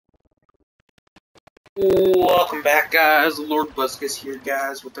Welcome back, guys. Lord Buskus here,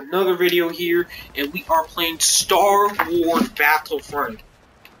 guys, with another video here, and we are playing Star Wars Battlefront.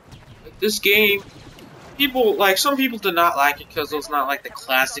 Like, this game, some people do not like it because it's not like the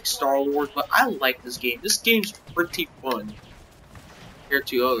classic Star Wars, but I like this game. This game's pretty fun compared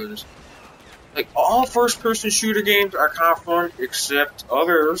to others. Like, all first-person shooter games are kind of fun, except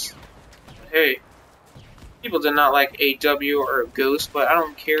others. Hey, people do not like AW or Ghost, but I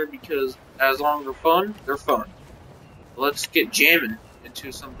don't care because as long as they're fun, they're fun. Let's get jamming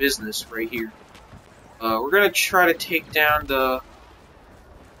into some business right here. We're gonna try to take down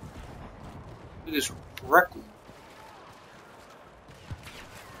this Reckless.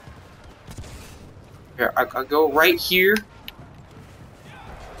 Here, I go right here.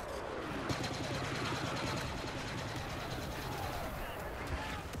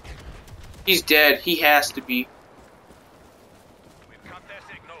 He's dead. He has to be.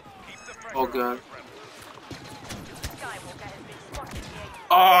 Oh god.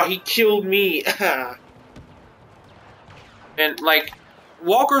 Oh, he killed me. And like,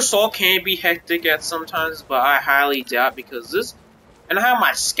 Walker Assault can be hectic at sometimes, but I highly doubt because this. And I have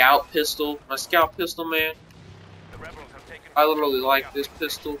my scout pistol. My scout pistol, man. I literally like this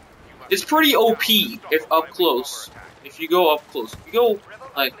pistol. It's pretty OP if up close. If you go up close. If you go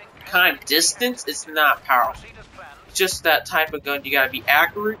like kind of distance, it's not powerful. It's just that type of gun. You gotta be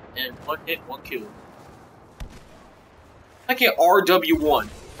accurate and one hit, one kill. Like an RW1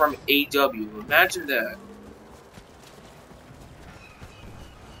 from AW. Imagine that.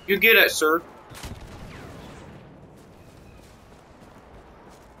 You get it, sir.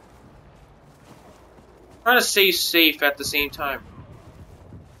 Trying to stay safe at the same time.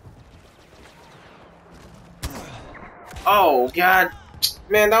 Oh god,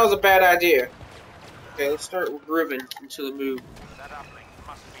 man, that was a bad idea. Okay, let's start grooving into the move. That uplink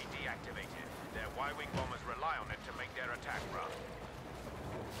must be deactivated. Their Y-wing bombers rely on it to make their attack run.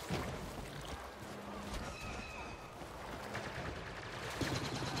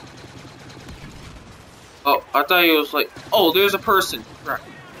 Oh, I thought he was like, oh, there's a person. Right.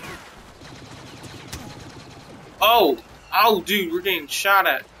 Oh, dude, we're getting shot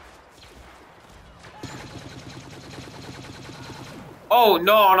at. Oh,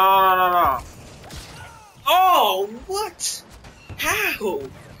 no. Oh, what? How?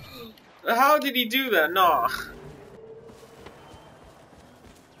 How did he do that? No.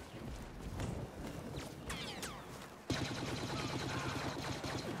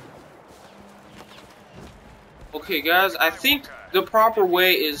 Okay, guys, I think the proper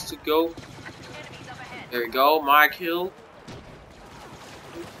way is to go. There we go, my kill.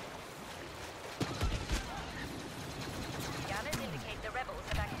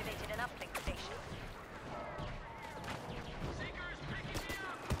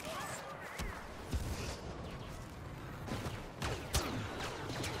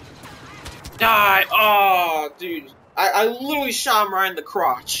 Die! Oh, dude. I literally shot him right in the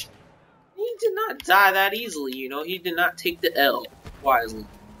crotch. He did not die that easily, you know. He did not take the L wisely.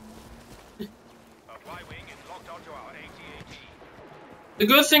 The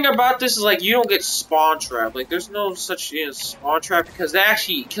good thing about this is, like, you don't get spawn trap. Like, there's no such thing as spawn trap because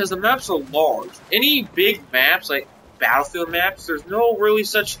the maps are large. Any big maps, like Battlefield maps, there's no really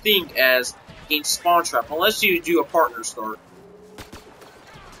such thing as getting spawn trap unless you do a partner start.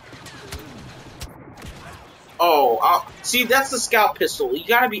 Oh, see, that's the scout pistol. You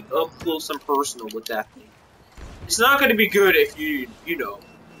gotta be up close and personal with that thing. It's not gonna be good if you know.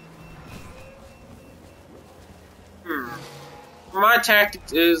 My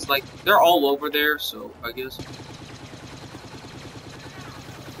tactics is, like, they're all over there, so, I guess.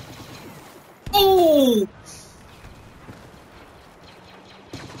 Oh!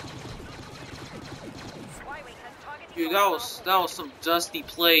 Dude, that was some dusty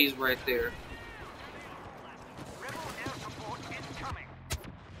plays right there.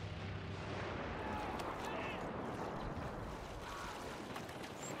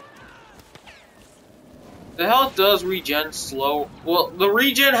 The health does regen slow. Well, the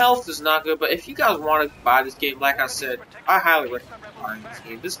regen health is not good, but if you guys want to buy this game, like I said, I highly recommend buying this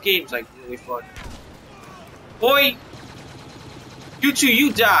game. This game's, like, really fun. Boy! You two,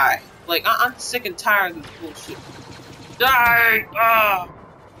 you die! Like, I'm sick and tired of this bullshit. Die! Ah!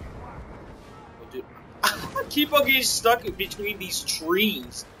 Oh, dude. I keep on getting stuck in between these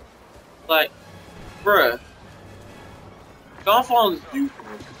trees. Like, bruh. Don't fall in this dude.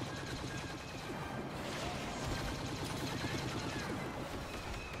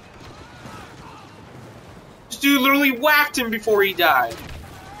 Dude literally whacked him before he died.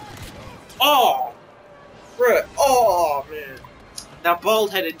 Oh, bruh. Oh man, that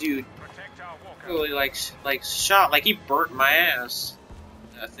bald-headed dude. really like shot, like he burnt my ass.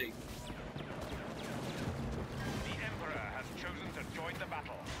 I think. The Emperor has chosen to join the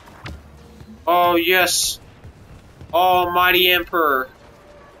battle. Oh yes, Almighty Emperor.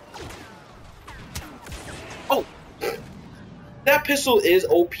 Oh, that pistol is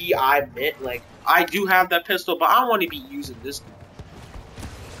OP. I admit, like I do have that pistol, but I want to be using this gun.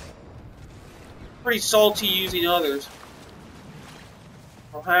 Pretty salty using others.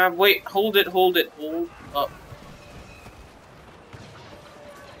 I'll have. Wait, hold it, hold up.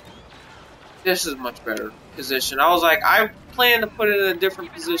 This is much better position. I was like, I plan to put it in a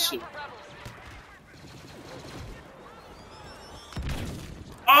different position.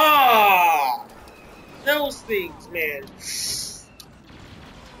 Ah, those things, man.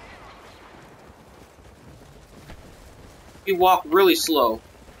 You walk really slow.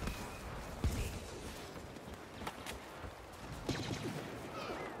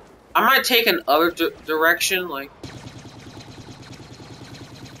 I might take another direction, like.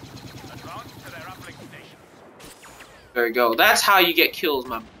 There you go. That's how you get kills,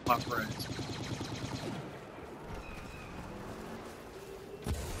 my friends.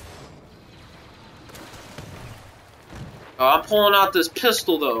 Oh, I'm pulling out this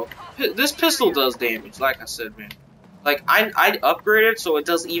pistol though. This pistol does damage, like I said, man. Like I'd upgrade it so it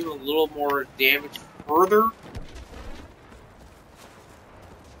does even a little more damage further. I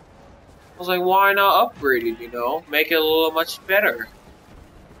was like, why not upgrade it? You know, make it a little much better.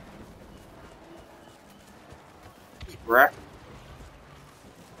 Right.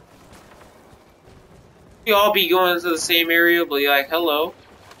 We all be going to the same area, but you're like, hello.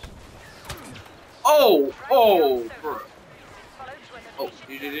 Oh, bro. Oh,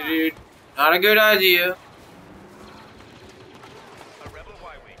 dude. Not a good idea.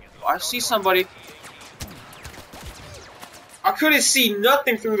 Oh, I see somebody. I couldn't see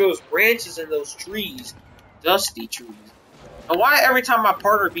nothing through those branches and those trees. Dusty trees. And why every time my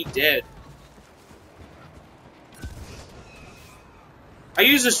partner be dead? I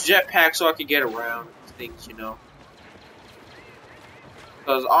use this jetpack so I can get around things, you know.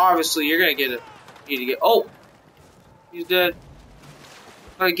 Because obviously you're gonna need to get. Oh, he's dead.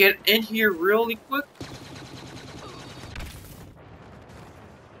 Gotta get in here really quick.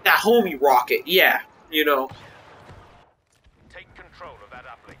 That homie rocket, yeah, you know. Take control of that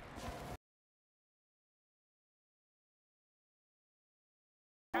uplink.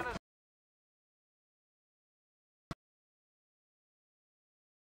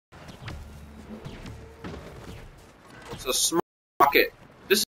 It's a smart rocket.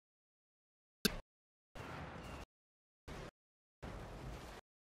 This.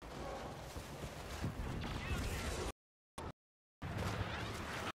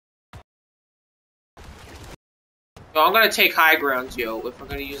 So I'm gonna take high grounds, yo, if we're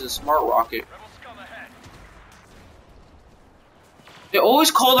gonna use a smart rocket. They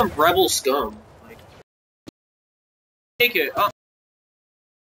always call them rebel scum. Like, take it. Hostile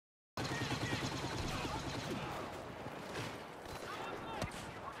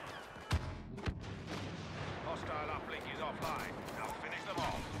uplink is offline. Now finish them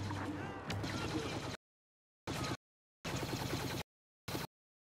off.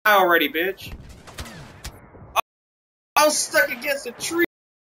 Already, bitch. I was stuck against a tree.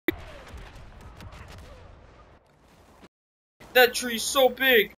 That tree's so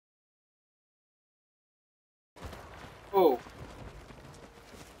big. Oh.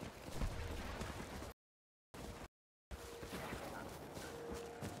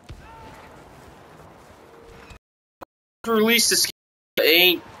 Release this. It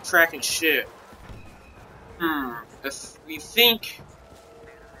ain't tracking shit. If we think.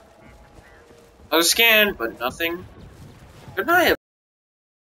 Another scan, but nothing. Good night.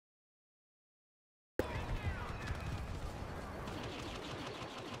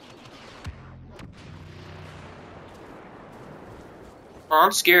 Oh,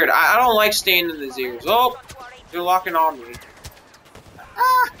 I'm scared. I don't like staying in these ears. Oh, they're locking on me.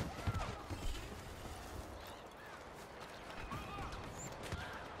 Ah!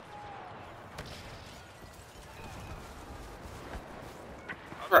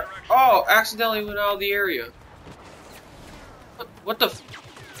 Oh, accidentally went out of the area. What the f—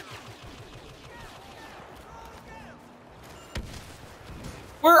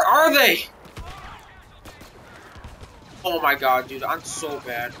 Where are they? Oh my god, dude, I'm so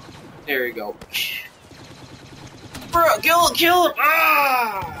bad. There you go. Bro, kill him!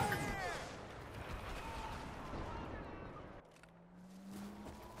 Ah!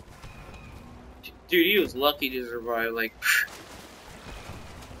 Dude, he was lucky to survive, like.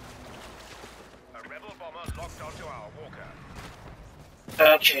 A rebel bomber locked onto our walker.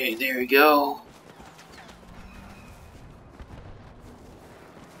 Okay, there we go.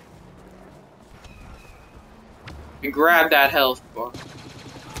 And grab that health bar.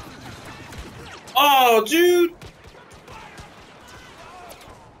 Oh, dude!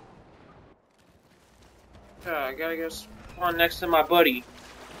 Yeah, I gotta get one next to my buddy.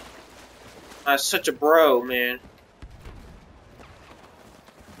 I'm such a bro, man.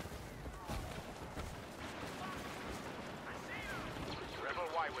 Rebel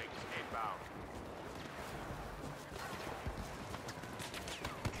Y-wings inbound.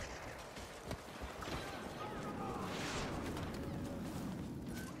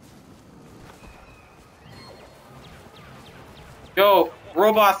 Yo,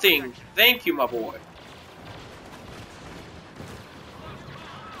 robot thing. Thank you, my boy.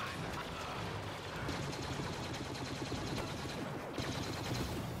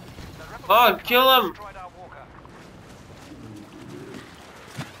 Come on, kill him.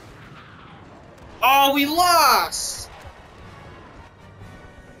 Oh, we lost.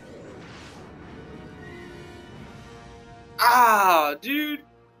 Ah, dude.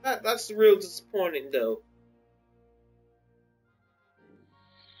 That's real disappointing, though.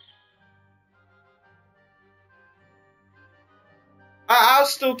 I'll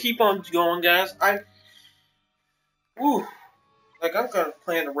still keep on going, guys. Woo. Like, I'm gonna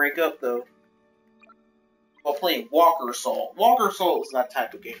plan to rank up, though. While playing Walker Assault. Walker Assault is that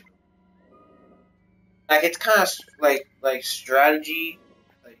type of game. Like, it's kind of like strategy.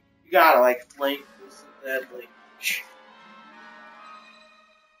 Like, you gotta, like, flank this and that, like,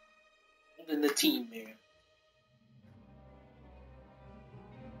 in the team, man.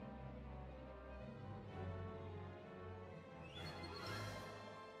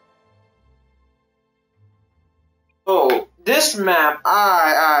 Oh, this map,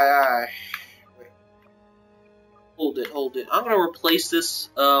 Wait. Hold it. I'm gonna replace this,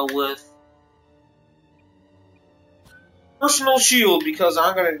 with personal shield because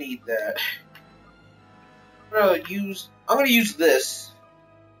I'm gonna need that. I'm gonna use this.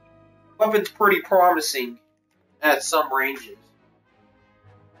 Weapon's pretty promising at some ranges.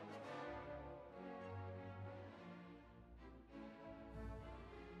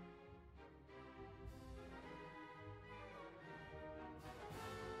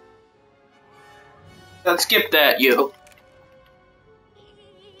 Let's skip that, yo.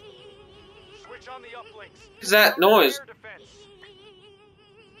 Switch on the uplinks. What is that noise?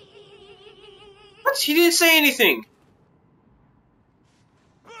 What? He didn't say anything.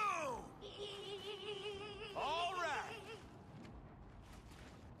 Boom! All right.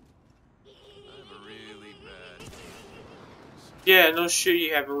 I have a really bad. Yeah, no shit,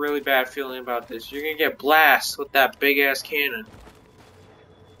 you have a really bad feeling about this. You're gonna get blasted with that big ass cannon.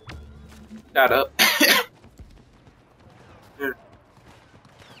 Got up.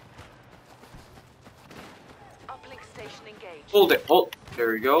 Uplink station engaged. Hold it. Oh,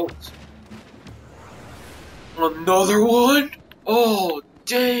 there we go. Another one? Oh,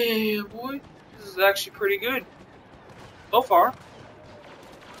 damn, boy. This is actually pretty good. So far.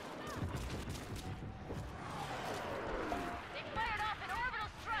 They fired off an orbital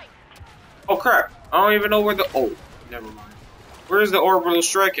strike. Oh, crap. I don't even know where the... Oh, never mind. Where's the orbital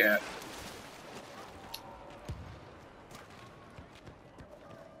strike at?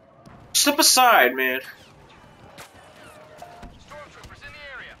 Step aside, man. Stormtroopers in the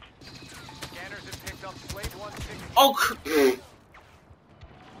area. Scanners have picked up Slate 160. Oh,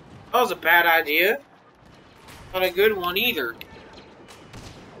 that was a bad idea. Not a good one either.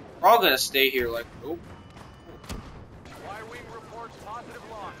 We're all gonna stay here like, nope. Y-wing reports positive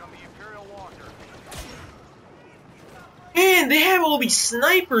lock on the Imperial Walker. Man, they have all these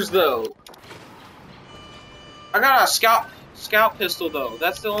snipers though. I got a scout pistol though.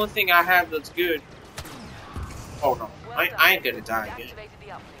 That's the only thing I have that's good. Oh no, I ain't gonna die again. Deactivated the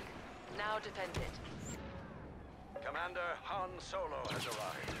uplink. Now defend it. Commander Han Solo has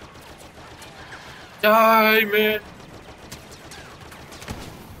arrived. Die, man.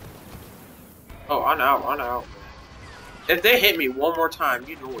 Oh, I'm out. If they hit me one more time,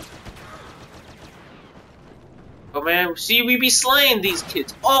 you know it. Oh man, see, we be slaying these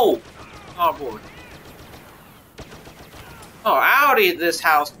kids. Oh boy. Oh, out of this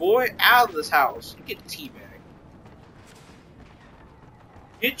house, boy. Out of this house. You get teabag.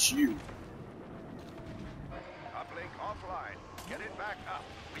 Get you. Uplink offline. Get it back up.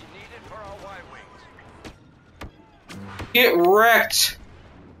 We need it for our Y-wings. Get wrecked.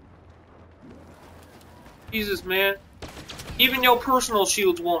 Jesus, man. Even your personal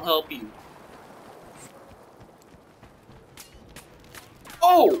shields won't help you.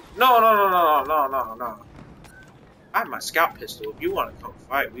 Oh! No. I have my scout pistol. If you want to come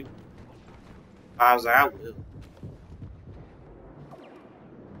fight, I was like, I will.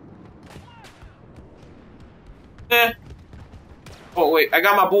 Eh. Oh wait, I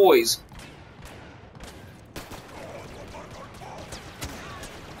got my boys.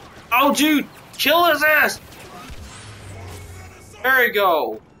 Oh dude, kill his ass! There you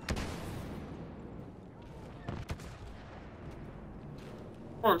go.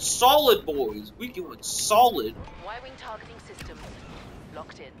 We're on solid, boys. We doing solid. Y-wing targeting systems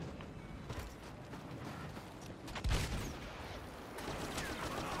locked in.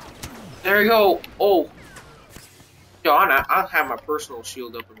 There you go. Oh. Yo, I'll have my personal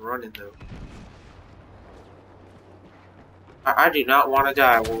shield up and running though. I do not want to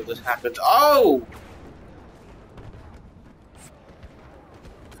die while this happens. Oh!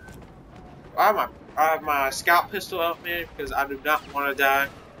 I have my scout pistol out, man, because I do not want to die.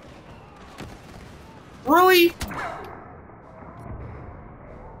 Really?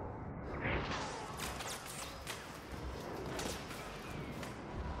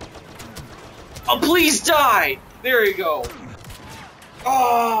 Oh, please die! There you go.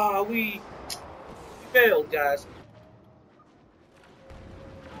 Ah, we failed, guys.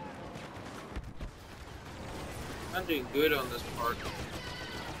 I'm doing good on this part.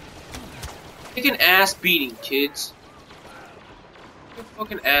 Take an ass beating, kids. Take a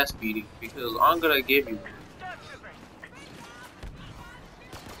fucking ass beating, because I'm gonna give you one.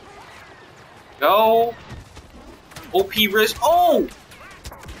 Go. OP risk. Oh!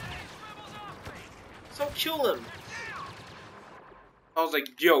 So kill him. I was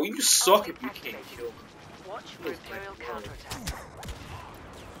like, yo, you suck if you can't kill him. Watch for Imperial counterattack.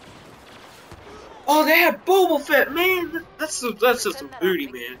 Oh, they had Boba Fett, man. That's just some booty,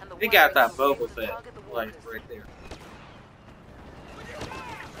 man. They got that Boba Fett life right there.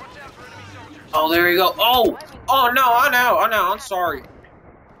 Oh, there you go. Oh, oh no, I know. I'm sorry.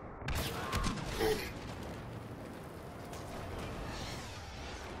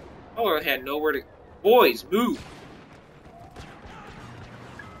 Oh, I had nowhere to. Boys, move.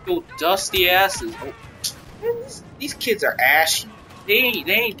 Go dusty asses. Oh. Man, these kids are ashy. They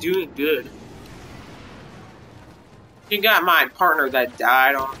ain't doing good. You got my partner that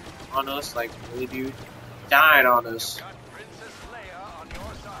died on us, like really, dude, died on us.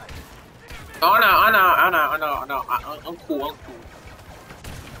 Oh no, I know. I'm cool.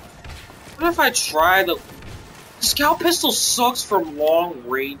 What if I try the scout pistol sucks from long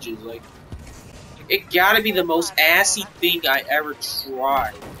ranges? Like, it gotta be the most assy thing I ever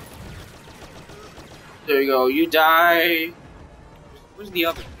tried. There you go. You die. Where's the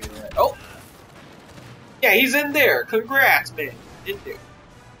other kid at? Oh. Yeah, he's in there. Congrats, man. In there.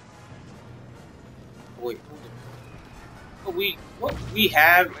 Wait, hold on. What we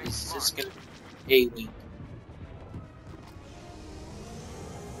have is just gonna be a week.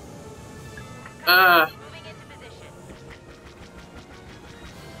 Moving into position.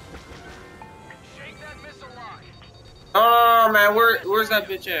 Shake that missile line. Oh man, where's that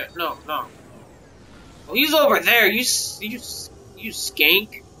bitch at? No. Oh, he's over there. You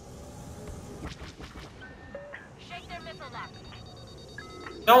skank.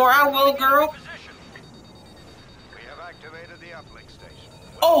 Don't worry, I will, girl. We have activated the uplink station.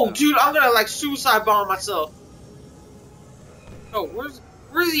 Oh, dude, I'm gonna like suicide bomb myself. Oh, where's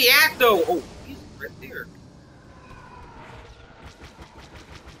he at though? Oh, he's right there.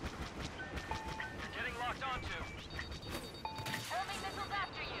 Getting locked onto.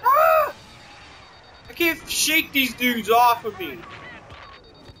 Ah! I can't shake these dudes off of me.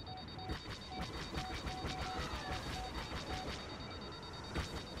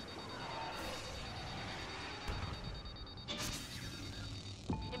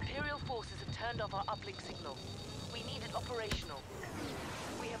 Forces have turned off our uplink signal. We need it operational.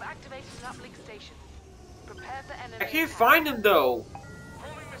 We have activated an uplink station. Prepare for enemy I can't attack. find him though.